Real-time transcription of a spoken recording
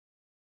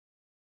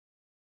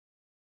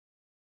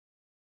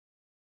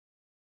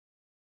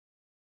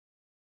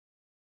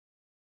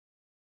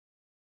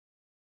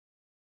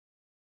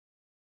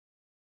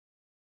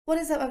What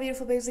is up, my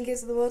beautiful babes and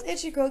kids of the world?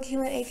 It's your girl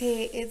Keelan,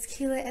 aka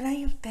Itskeilynnn, and I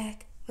am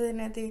back with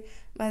another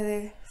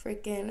mother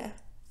freaking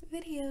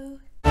video.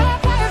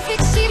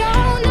 Perfect, she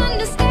don't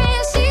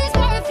understand. She's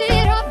worth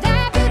it. All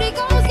that beauty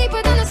goes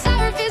deeper than the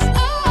surface.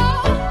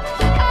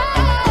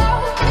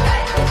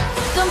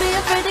 Don't be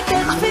afraid to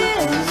catch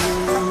fish.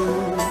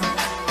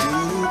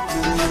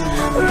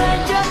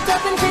 Red dressed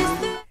up and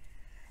tasty.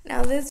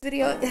 Now this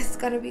video is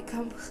gonna be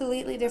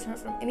completely different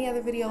from any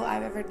other video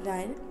I've ever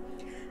done.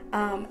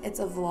 It's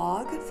a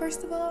vlog,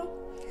 first of all,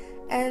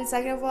 and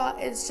second of all,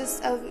 it's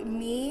just of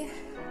me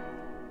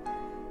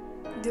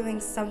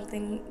doing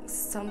something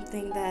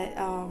that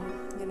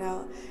you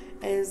know,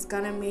 is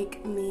gonna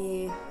make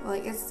me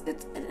like it's a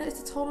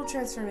total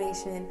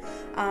transformation.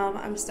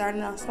 I'm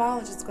starting off small,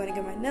 just going to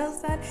get my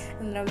nails done,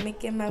 and then I'm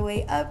making my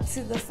way up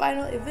to the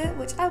final event,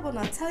 which I will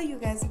not tell you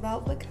guys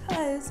about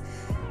because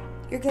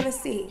you're gonna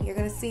see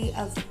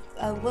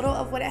a little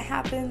of what it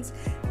happens,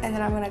 and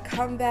then I'm gonna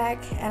come back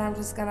and I'm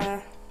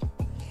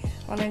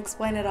gonna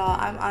explain it all.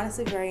 I'm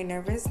honestly very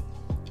nervous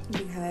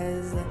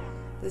because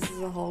this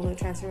is a whole new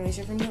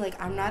transformation for me. Like,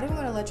 I'm not even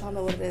gonna let y'all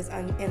know what it is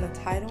in the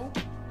title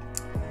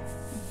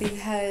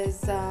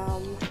because yeah,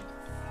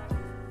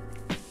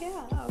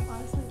 I'm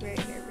honestly very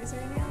nervous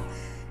right now,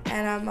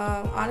 and I'm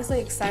honestly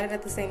excited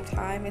at the same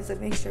time. It's a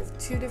mixture of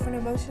two different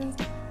emotions,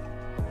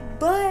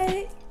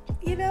 but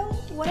you know,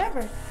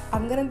 whatever,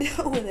 I'm gonna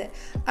deal with it.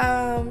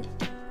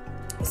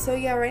 So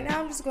yeah, right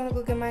now I'm just gonna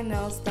go get my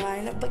nails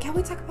done. But can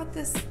we talk about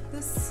this?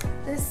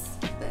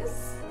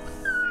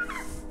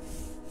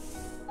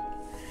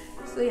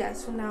 So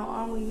yes, from now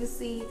on, when you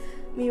see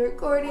me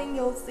recording,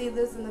 you'll see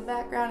this in the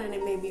background, and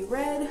it may be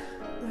red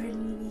or it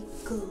may be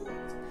gold.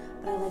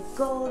 But I like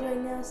gold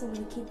right now, so I'm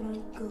gonna keep it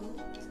on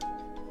gold.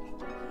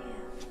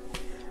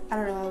 I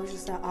don't know, I was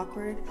just that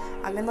awkward.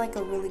 I'm in like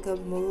a really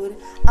good mood.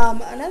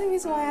 Another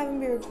reason why I haven't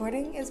been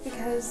recording is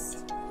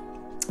because,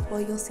 well,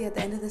 you'll see at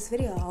the end of this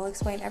video. I'll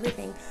explain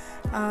everything.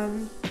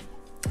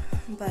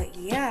 But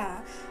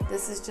yeah,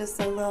 this is just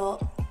a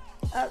little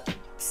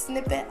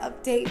snippet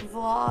update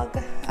vlog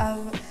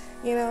of,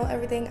 you know,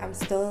 everything. I'm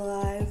still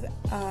alive.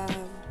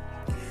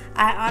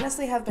 I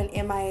honestly have been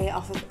MIA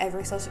off of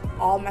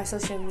all my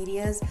social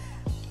medias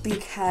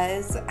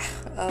because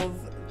of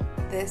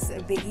this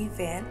big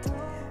event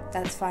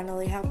that's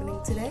finally happening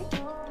today.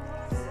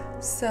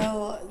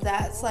 So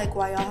that's like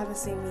why y'all haven't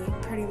seen me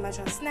pretty much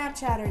on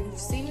Snapchat, or you've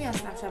seen me on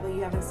Snapchat, but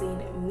you haven't seen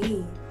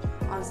me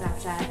on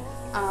Snapchat.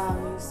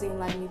 You've seen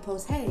like me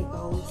post, hey,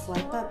 go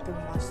swipe up and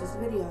watch this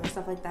video or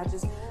stuff like that.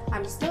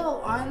 I'm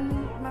still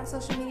on my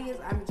social medias.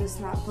 I'm just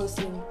not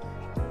posting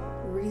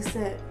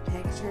recent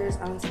pictures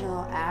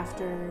until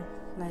after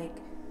like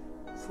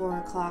 4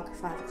 o'clock,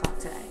 5 o'clock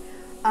today.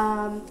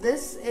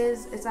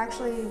 It's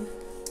actually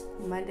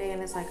Monday,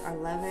 and it's like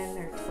 11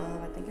 or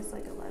 12. I think it's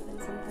like 11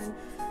 something.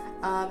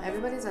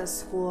 Everybody's at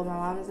school. My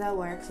mom is at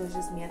work, so it's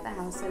just me at the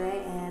house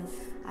today, and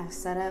I've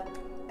set up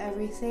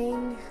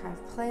everything.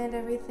 I've planned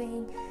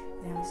everything.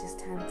 Now it's just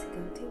time to go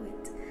do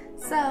it.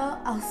 So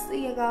I'll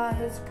see you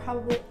guys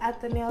probably at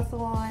the nail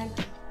salon,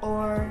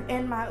 or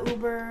in my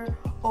Uber,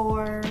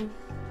 or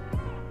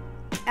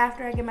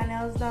after I get my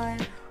nails done,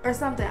 or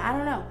something. I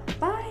don't know.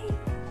 Bye.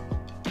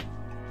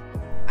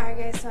 Alright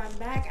guys, so I'm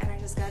back, and I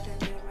just got done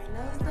getting my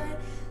nails done.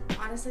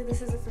 Honestly,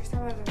 this is the first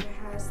time I've ever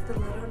had the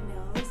little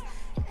nails,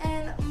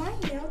 and my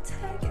nail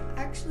tech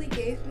actually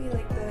gave me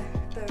like the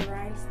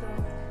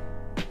rhinestone,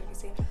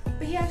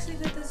 but he actually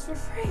did this for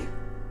free.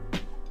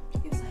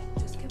 He was like,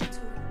 just give it to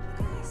her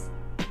because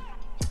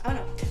I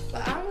don't know.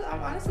 But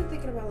I'm honestly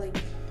thinking about like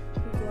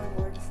going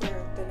to work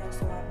for the nail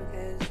salon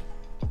because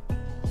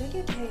they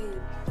get paid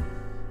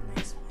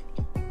nice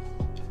money.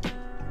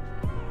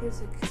 He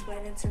was like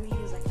explaining to me. He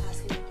was like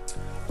asking me,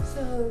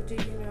 so do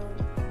you know?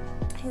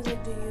 He's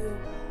like, do you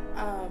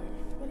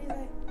what do you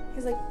say?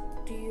 He's like,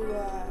 do you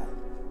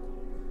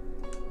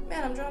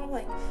man, I'm drawing a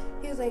blank.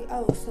 He was like,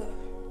 oh, so.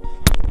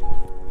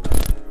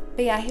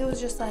 But yeah, he was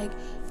just like,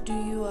 do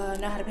you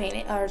know how to paint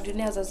it or do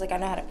nails? I was like, I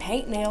know how to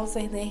paint nails.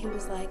 And then he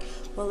was like,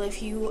 well,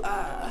 if you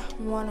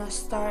want to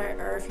start,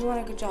 or if you want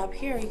a good job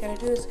here, you gotta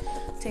do is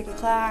take a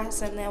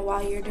class, and then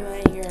while you're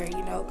doing your,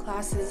 you know,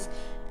 classes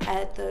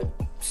at the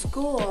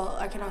school,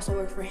 I can also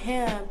work for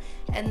him,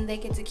 and they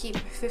get to keep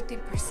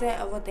 50%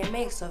 of what they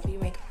make. So if you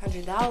make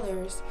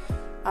 $100,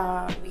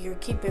 you're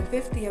keeping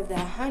 50 of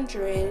that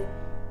 100.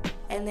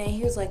 And then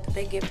he was like,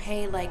 they get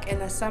paid like in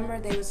the summer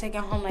they was taking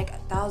home like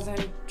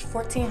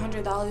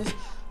 $1,400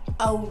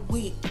 a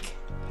week.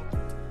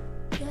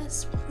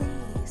 Yes,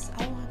 please,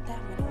 I want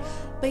that money.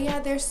 But yeah,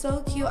 they're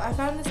so cute. I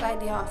found this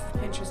idea off of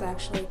Pinterest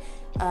actually.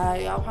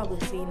 Y'all probably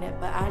seen it,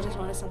 but I just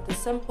wanted something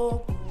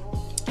simple,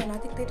 and I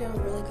think they did a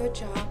really good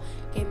job.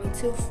 Gave me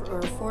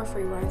 4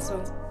 free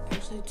rhinestones.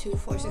 Actually 2,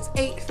 4, 6,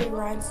 8 free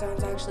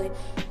rhinestones actually,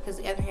 because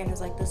the other hand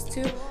is like this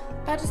too.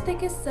 But I just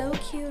think it's so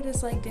cute.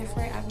 It's like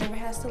different. I've never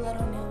had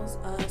stiletto nails,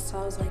 so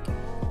I was like,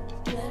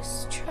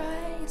 let's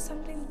try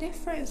something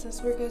different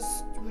since we're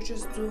just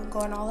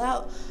going all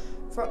out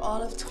for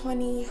all of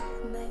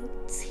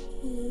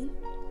 2019.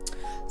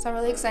 So I'm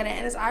really excited.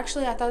 And it's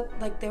actually, I thought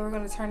like they were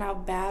going to turn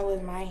out bad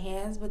with my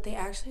hands, but they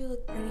actually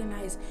look pretty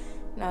nice.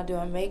 Now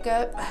doing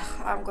makeup,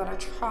 I'm going to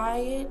try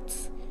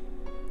it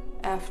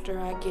after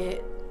I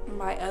get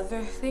my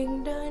other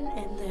thing done,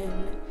 and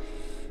then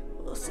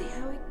we'll see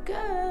how it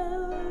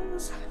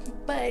goes.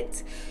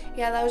 But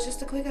yeah, that was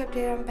just a quick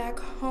update. I'm back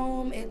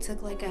home. It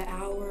took like an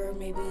hour,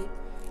 maybe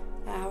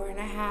an hour and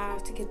a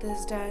half to get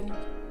this done.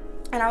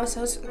 And I was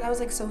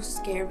like so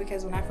scared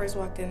because when I first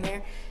walked in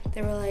there,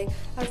 they were like,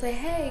 I was like,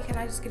 hey, can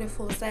I just get a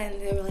full set?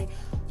 And they were like,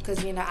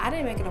 because you know, I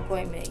didn't make an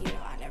appointment. You know,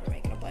 I never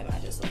make an appointment.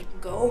 I just like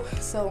go.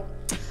 So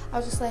I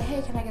was just like,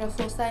 hey, can I get a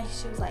full set?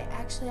 She was like,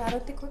 actually, I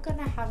don't think we're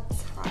gonna have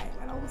time.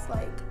 And I was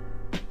like,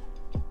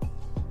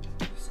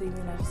 so you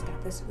mean I just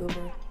got this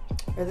Uber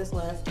or this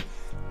Lyft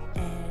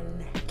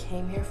and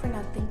came here for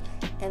nothing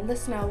in the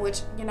snow,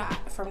 which, you know,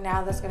 from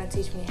now that's gonna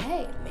teach me,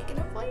 hey, make an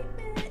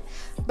appointment.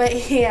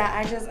 But yeah,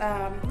 I just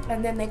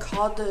and then they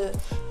called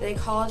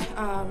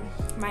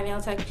my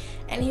nail tech,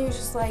 and he was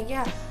just like,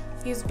 yeah,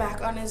 he was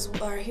back on his,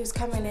 or he was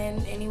coming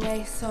in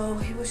anyway, so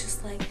he was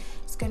just like,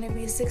 it's gonna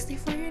be $60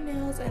 for your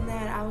nails. And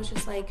then I was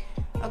just like,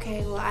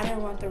 okay, well, I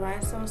didn't want the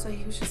rhinestone, so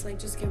he was just like,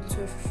 just give them to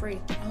her for free.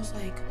 I was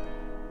like,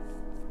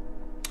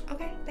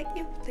 okay,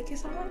 thank you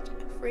so much.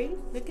 Free,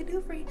 we can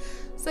do free.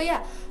 So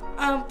yeah,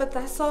 but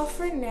that's all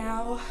for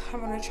now. I'm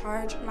gonna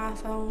charge my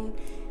phone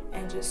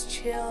and just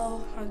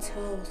chill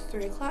until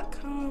 3 o'clock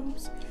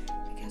comes,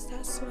 because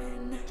that's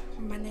when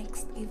my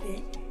next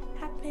event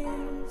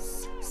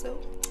happens. So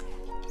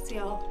see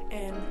y'all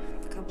in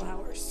a couple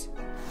hours.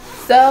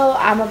 So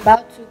I'm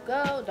about to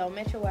go. Don't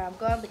mention where I'm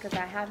going because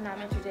I have not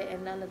mentioned it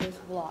in none of this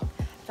vlog.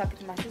 I'm talking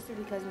to my sister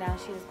because now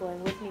she is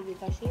going with me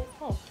because she is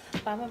home.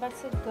 But I'm about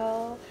to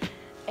go,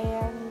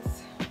 and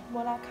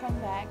when I come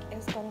back,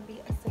 it's gonna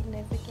be a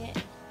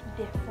significant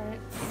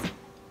difference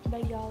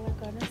that y'all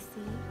are gonna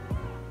see.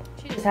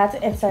 She just had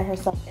to insert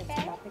herself into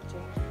my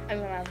picture. I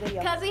mean, my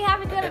video. Because we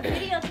haven't done a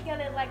video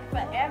together in like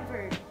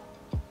forever.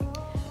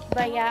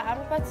 But yeah,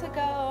 I'm about to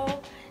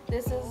go.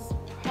 This is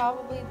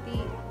probably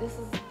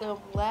the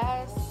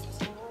last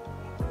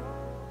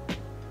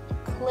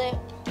clip,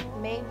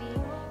 maybe,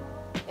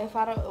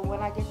 when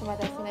I get to my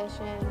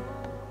destination.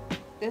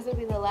 This will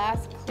be the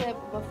last clip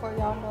before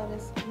y'all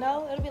notice.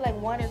 No, it'll be like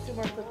 1 or 2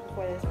 more clips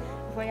before this,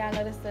 before y'all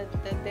notice the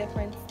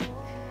difference.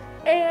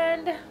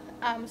 And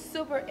I'm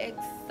super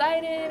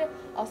excited,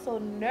 also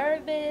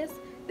nervous.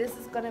 This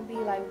is gonna be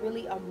like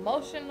really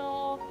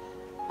emotional.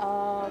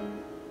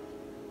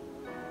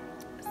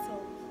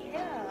 So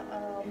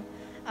yeah,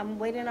 I'm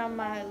waiting on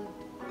my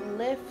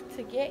lift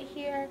to get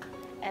here,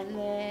 and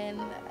then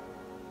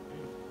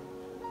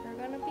we're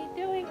gonna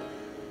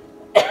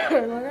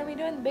be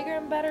doing bigger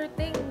and better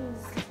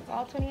things.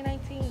 All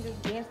 2019,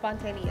 just being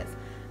spontaneous.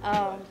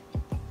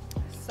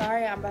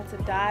 Sorry, I'm about to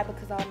die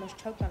because I almost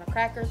choked on a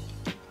cracker.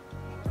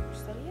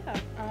 So yeah,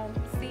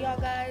 see y'all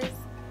guys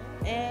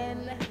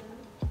in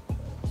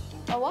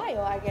a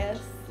while, I guess.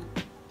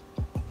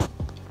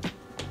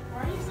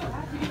 Why are you so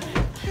happy?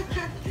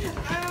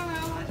 I don't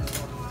know. I just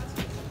want to watch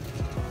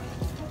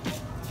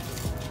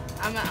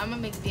it. I'm gonna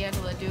make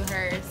D'Angela do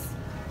hers.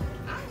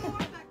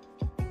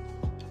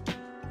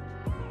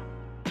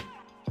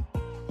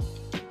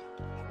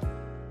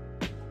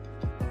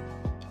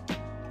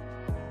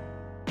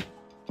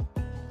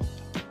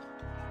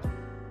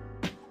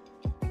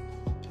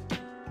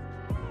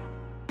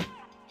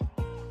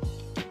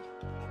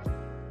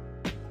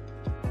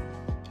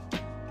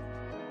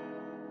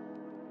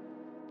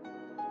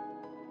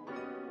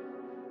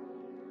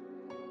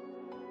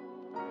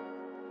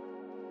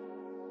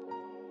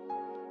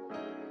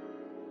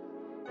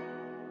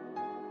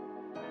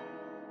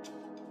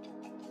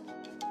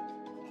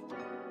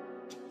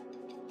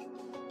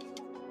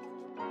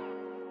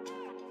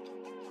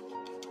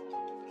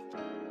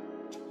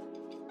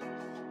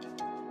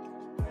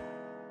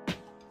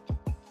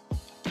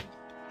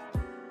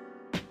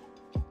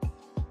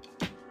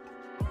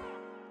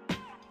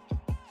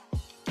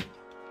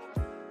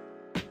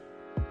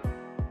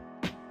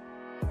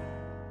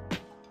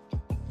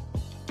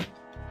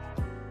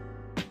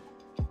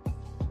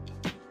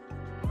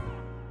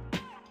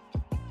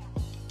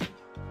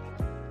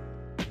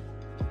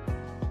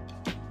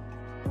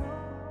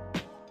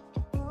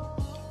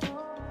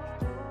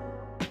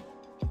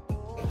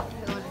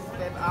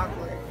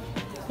 Awkward.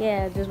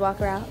 Yeah, just walk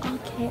around.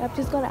 Okay, I'm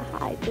just gonna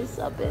hide this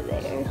up in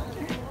there.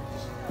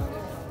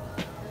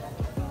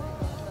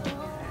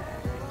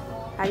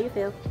 How do you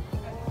feel?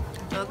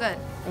 Feel good.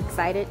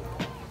 Excited?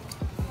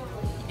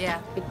 Yeah.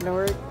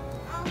 Ignored?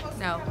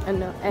 No.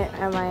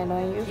 Am I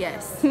annoying you?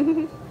 Yes.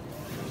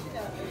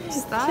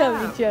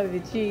 Stop.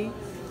 Chubby cheeks.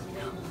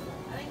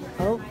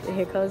 Oh,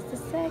 here goes the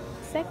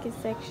second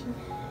section.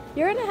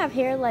 You're gonna have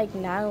hair like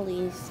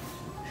Natalie's.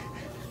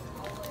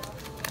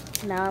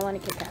 Now I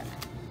want to get that.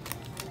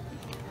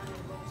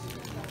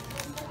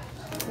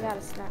 We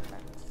gotta snap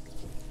that.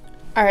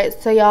 Alright,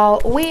 so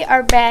y'all, we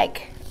are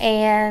back,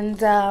 and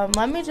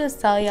let me just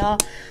tell y'all,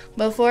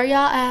 before y'all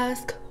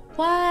ask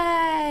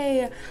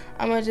why,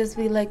 I'm gonna just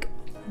be like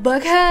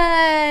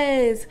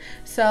because,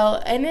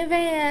 so in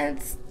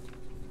advance,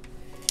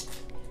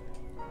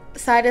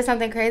 so I did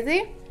something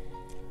crazy.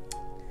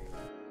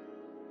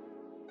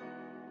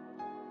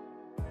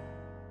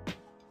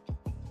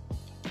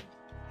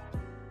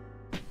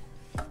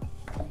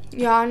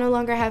 Y'all, I no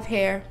longer have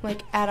hair,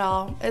 like, at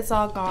all. It's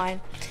all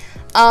gone.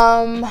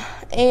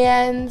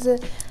 And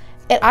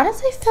it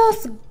honestly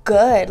feels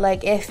good.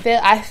 Like,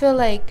 I feel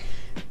like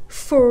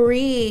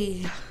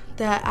free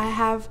that I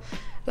have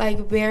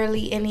like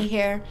barely any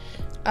hair.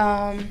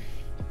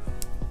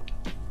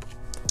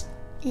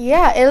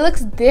 Yeah, it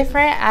looks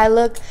different. I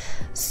look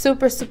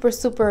super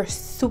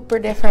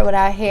different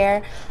without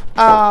hair.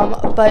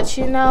 But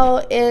you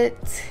know,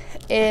 it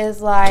is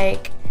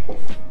like,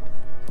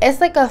 it's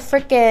like a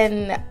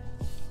freaking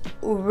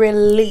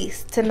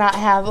release to not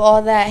have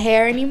all that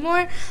hair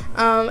anymore.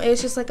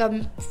 It's just like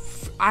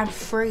I'm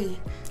free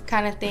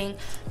kind of thing.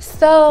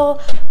 So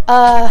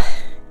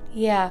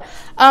yeah,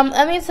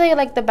 let me tell you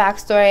like the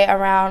backstory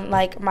around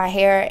like my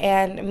hair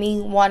and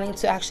me wanting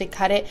to actually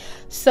cut it.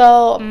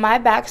 So the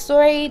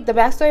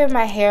backstory of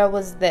my hair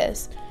was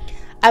this.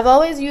 I've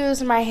always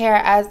used my hair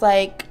as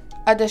like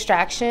a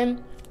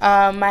distraction.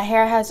 My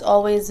hair has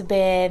always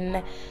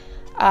been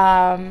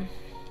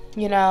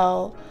you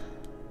know,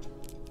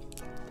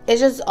 it's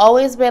just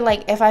always been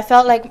like, if I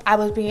felt like I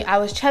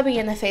was chubby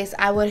in the face,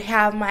 I would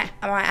have my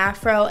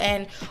afro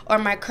or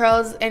my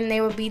curls, and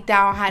they would be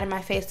down high in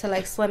my face to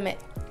like slim it.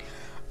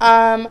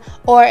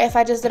 Or if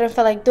I just didn't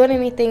feel like doing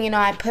anything, you know,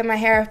 I put my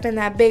hair up in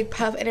that big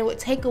puff, and it would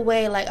take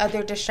away like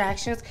other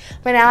distractions.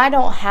 But now I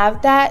don't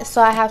have that,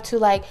 so I have to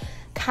like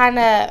kind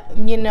of,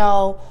 you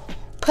know,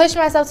 push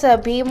myself to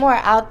be more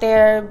out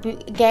there,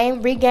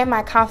 regain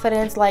my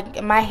confidence.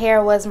 Like, my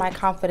hair was my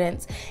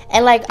confidence.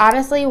 And like,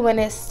 honestly, when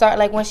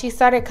she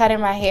started cutting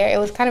my hair, it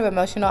was kind of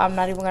emotional. I'm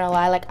not even gonna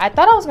lie. Like, I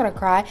thought I was gonna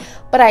cry,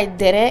 but I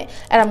didn't,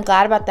 and I'm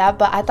glad about that.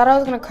 But I thought I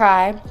was gonna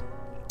cry,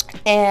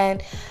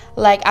 and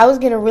like, I was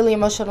getting really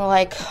emotional,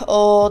 like,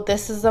 oh,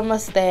 this is a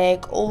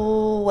mistake,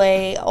 oh,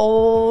 wait,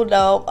 oh,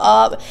 no,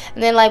 up.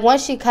 And then, like,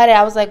 once she cut it,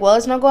 I was like, well,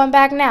 it's not going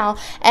back now.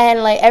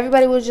 And, like,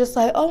 everybody was just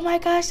like, oh, my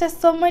gosh, that's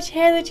so much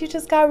hair that you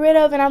just got rid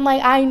of. And I'm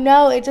like, I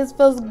know, it just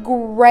feels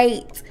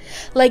great.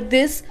 Like,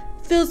 this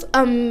feels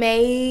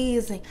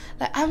amazing.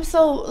 Like, I'm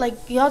so,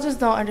 like, y'all just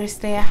don't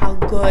understand how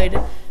good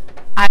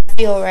I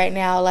feel right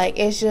now. Like,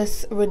 it's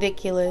just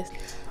ridiculous.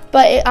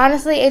 But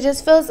honestly, it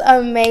just feels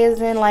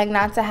amazing, like,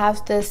 not to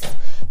have this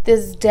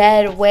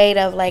dead weight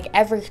of like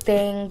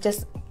everything.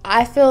 Just,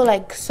 I feel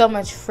like so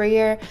much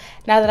freer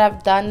now that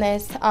I've done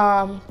this.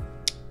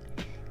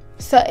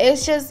 So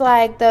it's just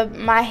like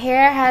my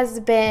hair has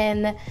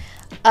been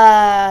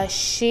a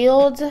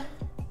shield,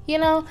 you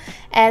know,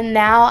 and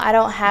now I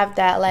don't have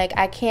that. Like,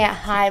 I can't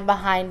hide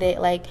behind it.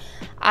 Like,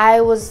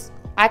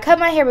 I cut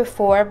my hair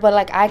before, but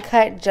like, I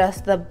cut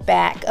just the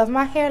back of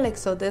my hair, like,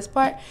 so this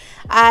part,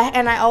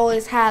 I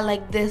always had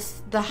like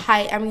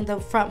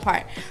the front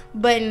part.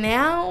 But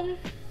now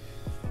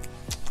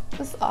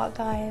it's all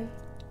gone.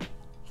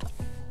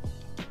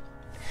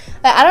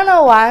 Like, I don't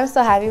know why I'm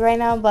so happy right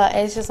now, but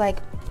it's just like,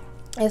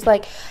 it's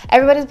like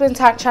everybody's been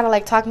trying to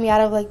like talk me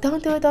out of like,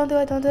 don't do it,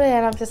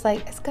 and I'm just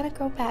like, it's gonna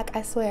grow back,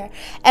 I swear.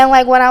 And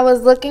like, when I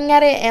was looking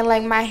at it, and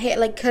like my hair,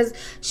 like, cause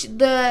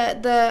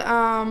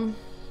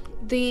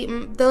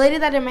the lady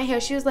that did my hair,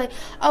 she was like,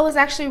 oh, it's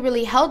actually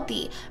really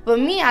healthy. But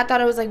me, I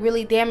thought it was like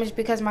really damaged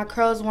because my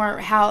curls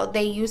weren't how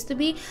they used to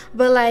be.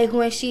 But like,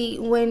 when she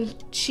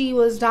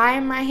was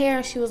dyeing my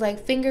hair, she was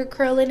like finger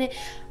curling it.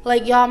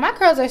 Like, y'all, my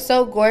curls are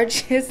so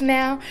gorgeous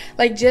now.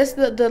 Like, just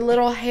the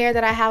little hair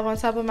that I have on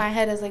top of my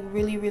head is like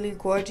really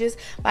gorgeous.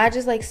 But I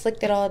just like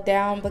slicked it all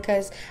down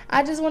because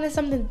I just wanted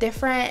something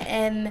different,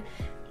 and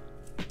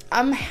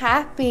I'm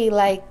happy.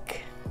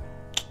 Like,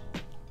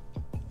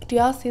 do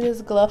y'all see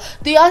this glow?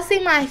 Do y'all see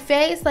my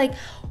face? Like,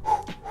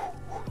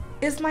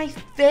 it's my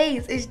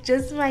face. It's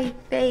just my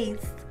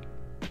face.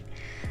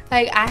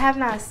 Like, I have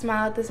not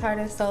smiled this hard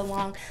in so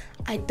long.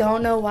 I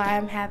don't know why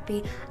I'm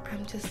happy.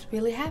 I'm just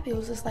really happy. It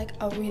was just like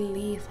a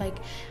relief. Like,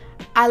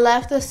 I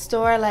left the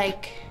store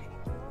like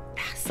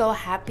so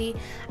happy.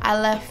 I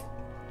left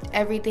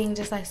everything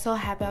just like so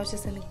happy. I was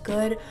just in a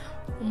good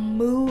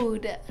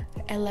mood.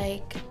 And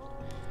like,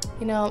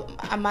 you know,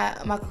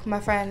 my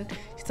friend,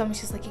 she told me,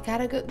 she's like, you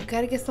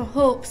gotta get some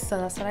hoops. So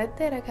that's what I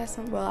did. I got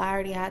some, well, I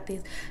already had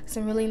these,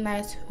 some really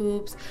nice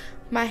hoops.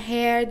 My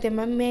hair, did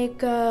my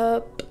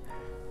makeup,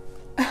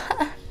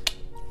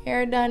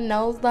 hair done,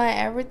 nose done,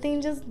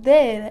 everything just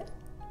did.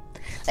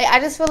 Like, I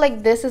just feel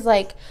like this is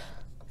like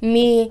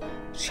me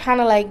trying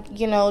to like,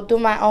 you know, do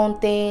my own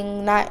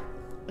thing, not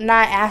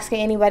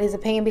asking anybody's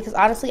opinion, because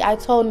honestly, I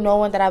told no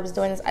one that I was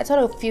doing this. I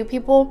told a few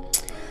people,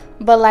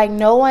 but like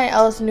no one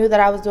else knew that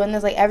I was doing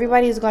this. Like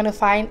everybody's going to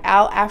find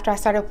out after I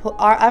started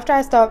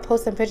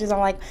posting pictures on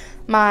like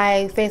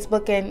my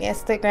Facebook and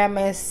Instagram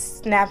and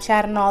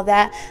Snapchat and all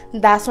that.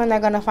 That's when they're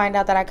going to find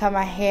out that I cut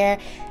my hair.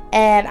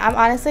 And I'm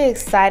honestly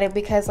excited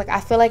because like I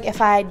feel like if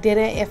I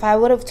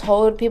would have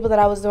told people that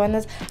I was doing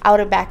this, I would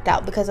have backed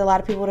out, because a lot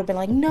of people would have been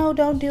like, no,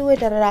 don't do it,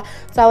 da da da.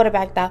 So I would have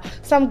backed out.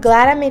 So I'm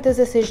glad I made this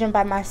decision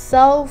by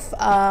myself.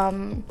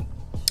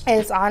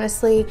 It's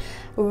honestly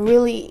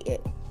really,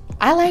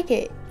 I like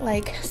it.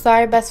 Like,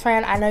 sorry best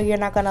friend, I know you're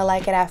not gonna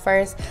like it at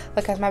first,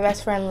 because my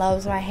best friend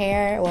loves my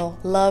hair, well,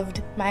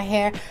 loved my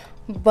hair,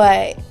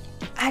 but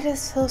I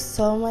just feel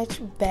so much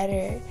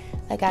better.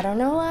 Like, I don't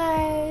know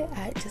why,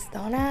 I just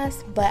don't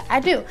ask, but I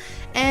do.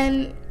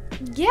 And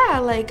yeah,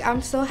 like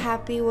I'm so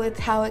happy with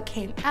how it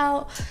came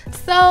out.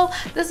 So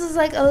this is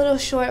like a little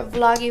short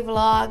vloggy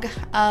vlog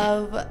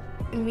of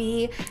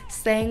me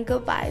saying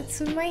goodbye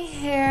to my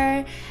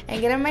hair and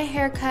getting my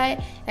hair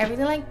cut,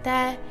 everything like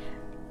that.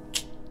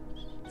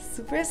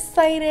 Super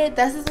excited.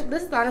 This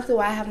is honestly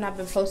why I have not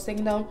been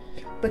posting though,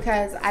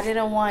 because I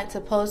didn't want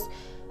to post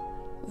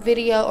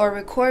video or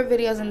record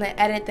videos and then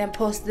edit, then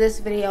post this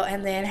video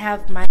and then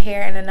have my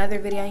hair in another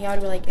video and y'all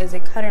would be like, is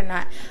it cut or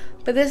not?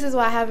 But this is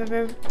why I haven't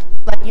been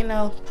like, you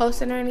know,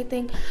 posting or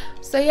anything.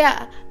 So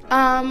yeah,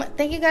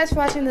 thank you guys for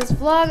watching this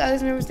vlog.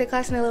 Always remember to stay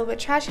classy and a little bit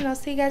trashy, and I'll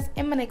see you guys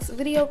in my next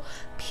video.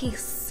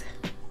 Peace.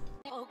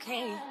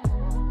 Okay,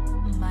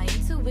 my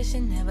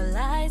intuition never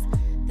lies.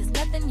 There's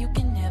nothing you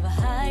can never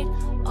hide.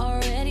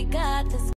 Already got this.